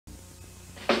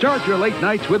Start your late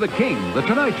nights with The King, The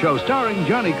Tonight Show starring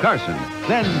Johnny Carson.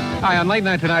 Then... Hi, on Late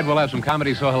Night Tonight, we'll have some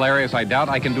comedy so hilarious I doubt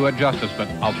I can do it justice, but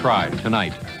I'll try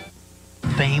tonight.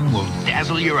 Fame will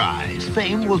dazzle your eyes.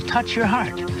 Fame will touch your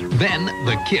heart. Then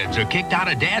the kids are kicked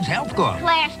out of Dad's health club.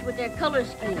 Clashed with their color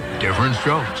scheme. Different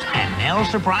strokes. And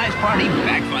Nell's surprise party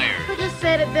backfired. I just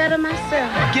said it better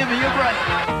myself. Give me a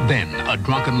break. Then a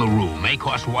drunken LaRue may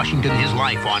cost Washington his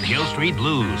life on Hill Street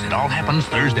Blues. It all happens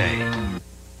Thursday.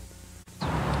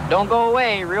 Don't go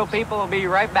away. Real people will be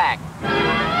right back.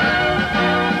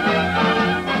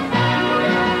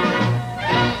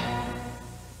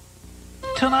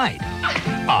 Tonight,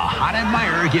 a hot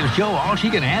admirer gives Joe all she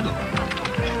can handle.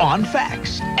 On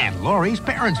fax, and Laurie's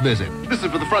parents visit. This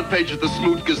is for the front page of the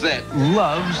Smoot Gazette.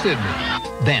 Love Sydney.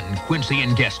 Then Quincy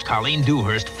and guest Colleen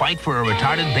Dewhurst fight for a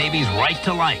retarded baby's right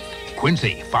to life.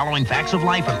 Quincy, following Facts of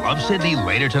Life and Love Sydney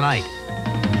later tonight.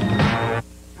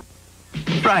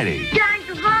 Friday. John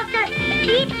Travolta,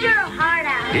 keep your heart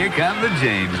out. Here come the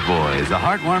James Boys, a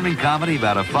heartwarming comedy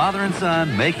about a father and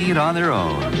son making it on their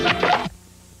own.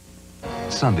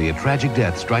 Sunday, a tragic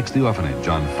death strikes the orphanage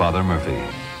on Father Murphy.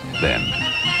 Then,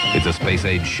 it's a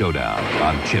space-age showdown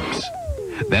on Chips.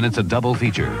 Then it's a double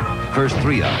feature. First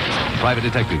 3 hours, private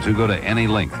detectives who go to any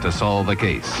length to solve the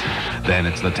case. Then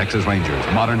it's the Texas Rangers,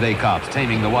 modern-day cops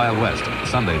taming the Wild West.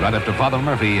 Sunday, right after Father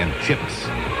Murphy and Chips.